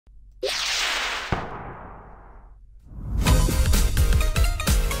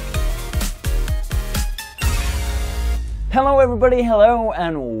Hello everybody, hello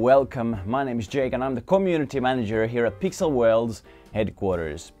and welcome. My name is Jake and I'm the community manager here at Pixel World's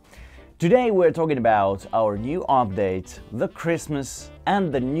headquarters. Today we're talking about our new update, the Christmas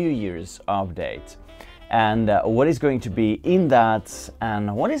and the New Year's update. And what is going to be in that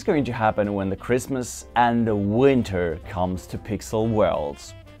and what is going to happen when the Christmas and the winter comes to Pixel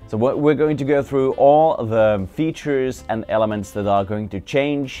Worlds. So we're going to go through all the features and elements that are going to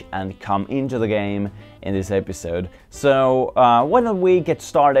change and come into the game in this episode. So why don't we get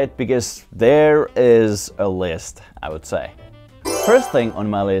started, because there is a list, I would say. First thing on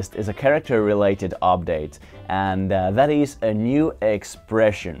my list is a character-related update, and that is a new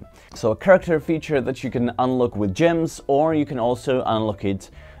expression. So a character feature that you can unlock with gems, or you can also unlock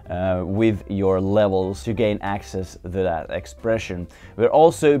it with your levels to gain access to that expression. We're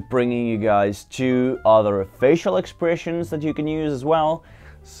also bringing you guys 2 other facial expressions that you can use as well.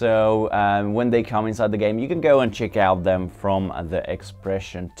 So when they come inside the game, you can go and check out them from the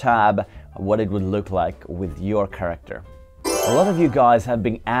expression tab, what it would look like with your character. A lot of you guys have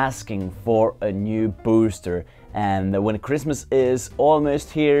been asking for a new booster, and when Christmas is almost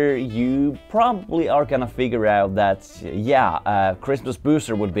here, you probably are gonna figure out that, yeah, a Christmas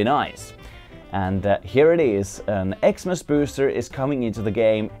booster would be nice. And here it is, an Xmas booster is coming into the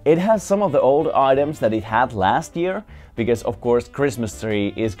game. It has some of the old items that it had last year, because of course Christmas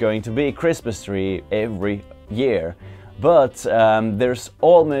tree is going to be Christmas tree every year. But there's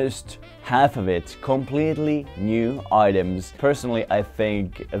almost half of it completely new items. Personally, I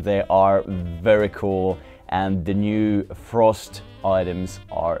think they are very cool, and the new Frost items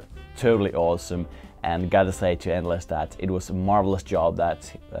are totally awesome. And gotta say to Endless that it was a marvelous job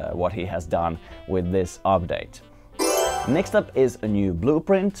that what he has done with this update. Next up is a new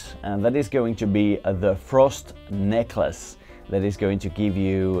blueprint, and that is going to be the Frost necklace. That is going to give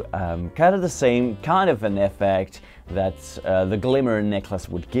you kind of the same kind of an effect that the Glimmer necklace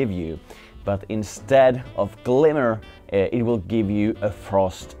would give you. But instead of glimmer, it will give you a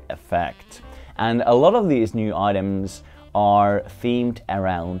frost effect. And a lot of these new items are themed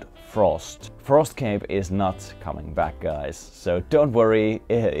around frost. Frost Cape is not coming back, guys, so don't worry,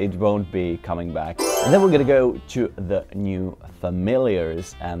 it won't be coming back. And then we're gonna go to the new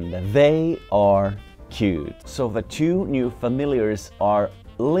familiars, and they are cute. So the 2 new familiars are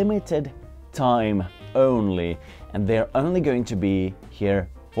limited time only, and they're only going to be here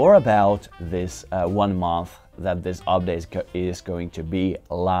for about this 1 month that this update is going to be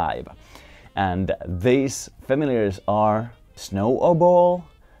live. And these familiars are Snowball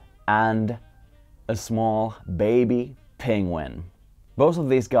and a small baby penguin. Both of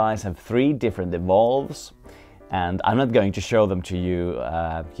these guys have 3 different evolves, and I'm not going to show them to you.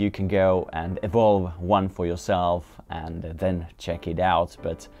 You can go and evolve one for yourself and then check it out.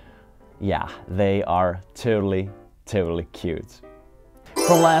 But yeah, they are totally cute.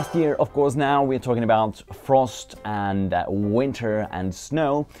 From last year, of course, now we're talking about frost and winter and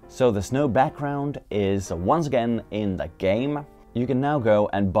snow. So the snow background is once again in the game. You can now go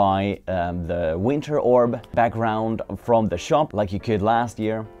and buy the winter orb background from the shop like you could last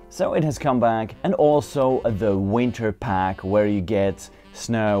year. So it has come back, and also the winter pack where you get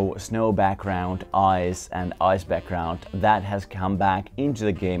snow background, ice and ice background. That has come back into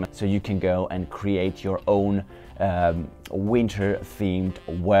the game, so you can go and create your own winter themed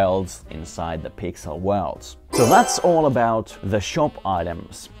worlds inside the Pixel Worlds. So that's all about the shop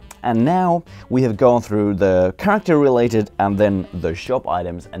items. And now we have gone through the character related and then the shop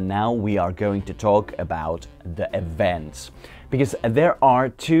items, and now we are going to talk about the events. Because there are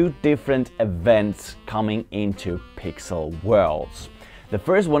 2 different events coming into Pixel Worlds. The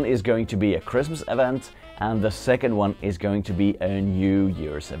first one is going to be a Christmas event, and the second one is going to be a New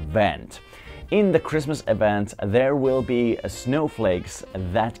Year's event. In the Christmas event, there will be snowflakes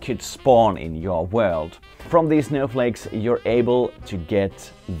that could spawn in your world. From these snowflakes, you're able to get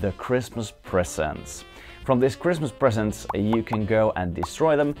the Christmas presents. From these Christmas presents, you can go and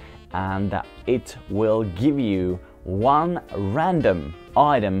destroy them, and it will give you 1 random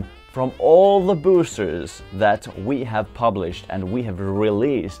item from all the boosters that we have published and we have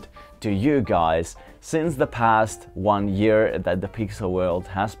released to you guys since the past 1 year that the Pixel World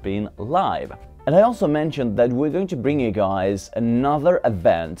has been live. And I also mentioned that we're going to bring you guys another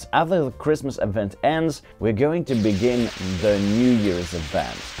event. After the Christmas event ends, we're going to begin the New Year's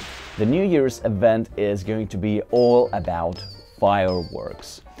event. The New Year's event is going to be all about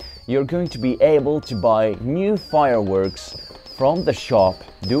fireworks. You're going to be able to buy new fireworks from the shop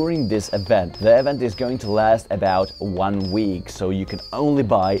during this event. The event is going to last about 1 week, so you can only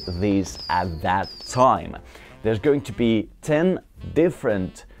buy these at that time. There's going to be 10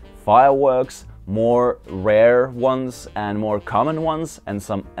 different fireworks more rare ones and more common ones, and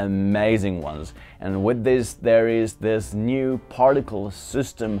some amazing ones. And with this, there is this new particle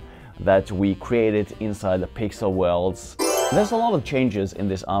system that we created inside the pixel worlds. There's a lot of changes in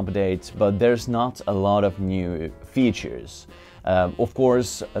this update, but there's not a lot of new features. Of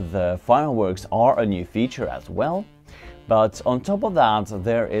course, the fireworks are a new feature as well, but on top of that,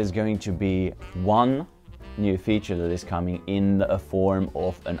 there is going to be one new feature that is coming in the form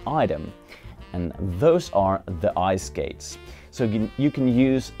of an item, and those are the ice skates. So you can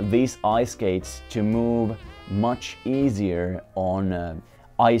use these ice skates to move much easier on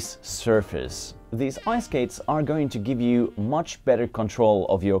ice surface. These ice skates are going to give you much better control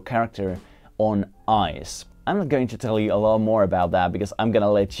of your character on ice. I'm not going to tell you a lot more about that because I'm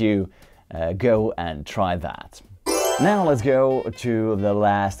gonna let you go and try that. Now let's go to the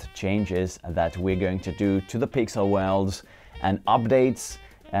last changes that we're going to do to the pixel worlds and updates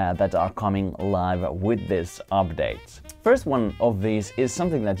that are coming live with this update. First one of these is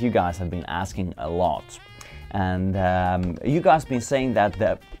something that you guys have been asking a lot. And you guys have been saying that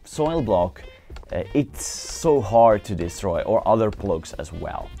the soil block, it's so hard to destroy, or other blocks as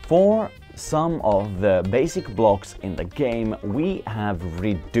well. For some of the basic blocks in the game, we have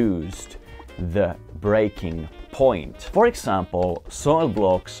reduced the breaking point. For example, soil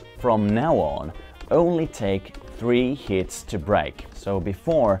blocks from now on only take 3 hits to break. So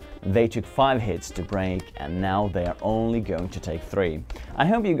before they took 5 hits to break, and now they are only going to take 3. I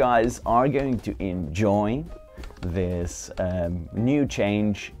hope you guys are going to enjoy this new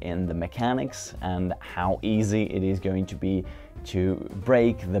change in the mechanics and how easy it is going to be to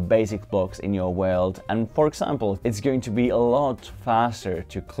break the basic blocks in your world. And for example, it's going to be a lot faster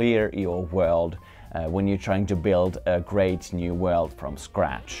to clear your world when you're trying to build a great new world from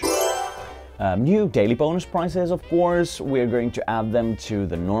scratch. New daily bonus prizes, of course, we're going to add them to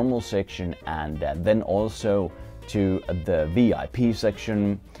the normal section and then also to the VIP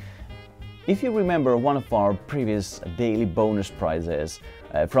section. If you remember one of our previous daily bonus prizes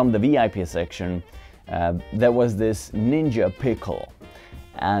from the VIP section, there was this ninja pickle,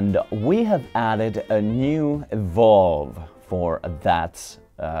 and we have added a new evolve for that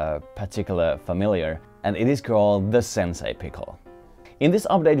particular familiar, and it is called the Sensei pickle. In this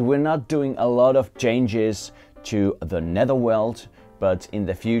update, we're not doing a lot of changes to the netherworld, but in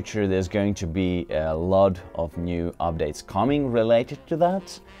the future there's going to be a lot of new updates coming related to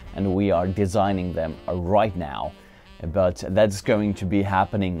that, and we are designing them right now. But that's going to be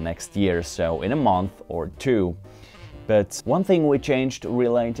happening next year, so in a month or 2. But one thing we changed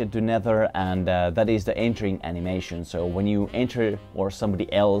related to Nether, and that is the entering animation. So when you enter or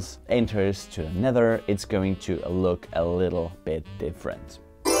somebody else enters to Nether, it's going to look a little bit different.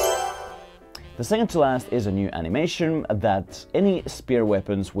 The second to last is a new animation that any spear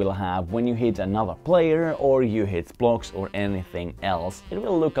weapons will have when you hit another player or you hit blocks or anything else. It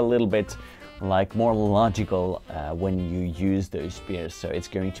will look a little bit like more logical when you use those spears, so it's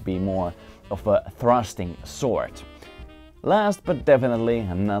going to be more of a thrusting sort. Last but definitely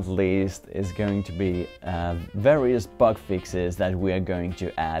not least is going to be various bug fixes that we are going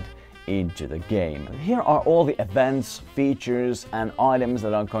to add into the game. Here are all the events, features and items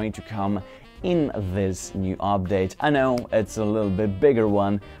that are going to come in this new update. I know it's a little bit bigger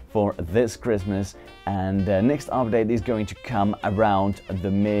one for this Christmas, and the next update is going to come around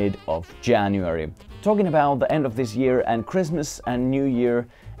the mid of January. Talking about the end of this year and Christmas and New Year,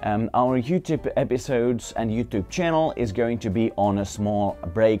 our YouTube episodes and YouTube channel is going to be on a small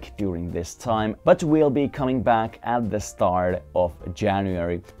break during this time, but we'll be coming back at the start of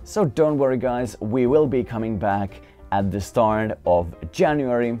January. So don't worry guys, we will be coming back at the start of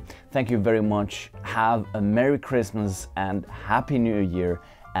January. Thank you very much. Have a Merry Christmas and Happy New Year,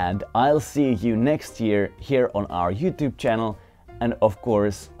 and I'll see you next year here on our YouTube channel, and of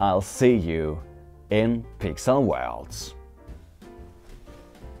course I'll see you in Pixel Worlds.